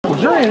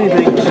Is there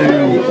anything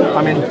to,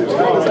 I mean,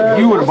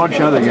 you and a bunch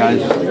of other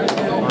guys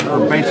are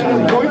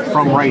basically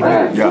from right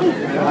here. Yeah.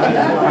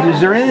 I mean,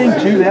 is there anything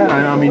to that?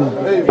 I mean,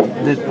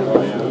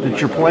 that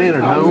you're playing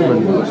at home?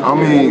 And I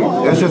mean,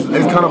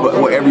 it's kind of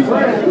what every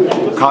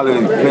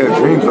college player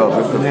dreams of.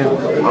 I mean,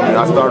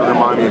 I started in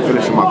Miami and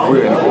finishing my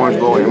career in the Orange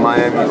Bowl in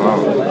Miami.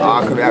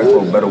 I couldn't ask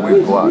for a better way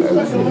to go out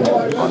ever since,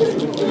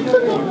 honestly.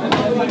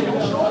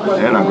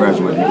 And I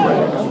graduated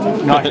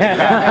right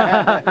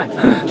now.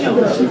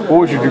 What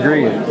was your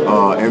degree in?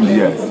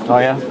 MDS. Oh,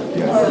 yeah?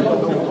 Yes.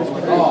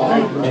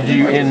 Did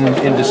you in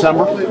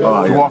December?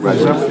 Yeah, walk in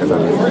December?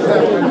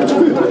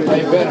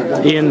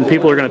 Eain,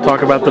 people are going to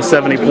talk about the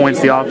 70 points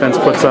the offense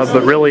puts up,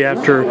 but really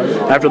after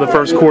the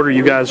first quarter,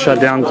 you guys shut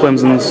down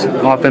Clemson's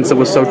offense that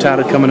was so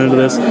touted coming into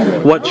this.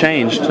 What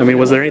changed? I mean,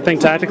 was there anything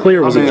tactically,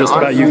 or was it just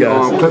about you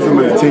guys? Clemson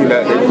was a team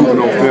that they proven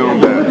on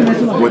film that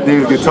when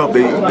things get tough,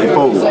 they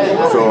fold.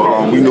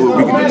 So we knew if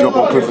we could jump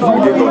on Clemson from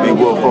the get-go, they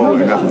will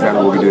fold, and that's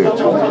exactly what we did.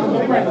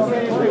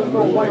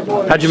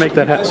 How'd you make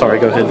that happen? Sorry,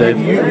 go ahead, Dave.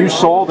 You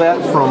saw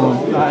that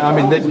from, I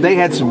mean, they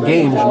had some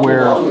games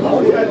where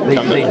they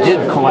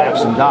did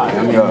collapse and die.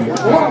 I mean,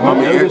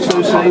 you noticed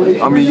those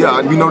things? I mean,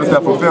 yeah, we noticed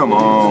that from film.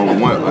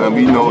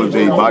 We know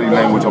their body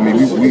language. I mean,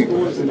 we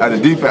as a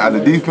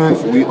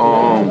defense, we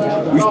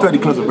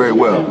studied Clemson very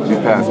well this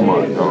past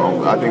month.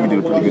 I think we did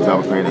a pretty good job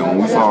of training. When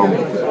we saw them,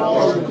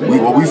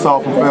 what we saw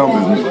from film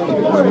is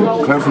when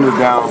Clemson is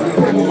down,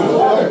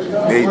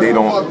 and they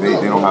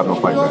don't have no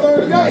fight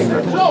back.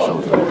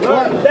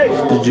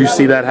 Did you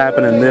see that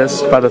happen in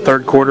this by the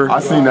third quarter?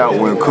 I seen that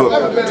when Cook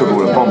took it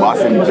with a fumble. I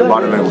seen the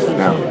body language was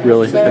down.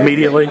 Really?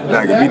 Immediately?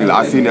 Like immediately.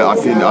 I seen that. I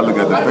looked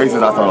at the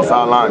faces. I saw the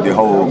sideline. The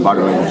whole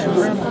body language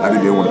was. I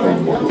think they want to play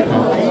anymore.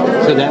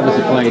 So that was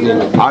the play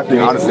then? I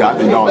think honestly,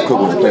 Dallas Cook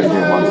was the play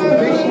again. Honestly.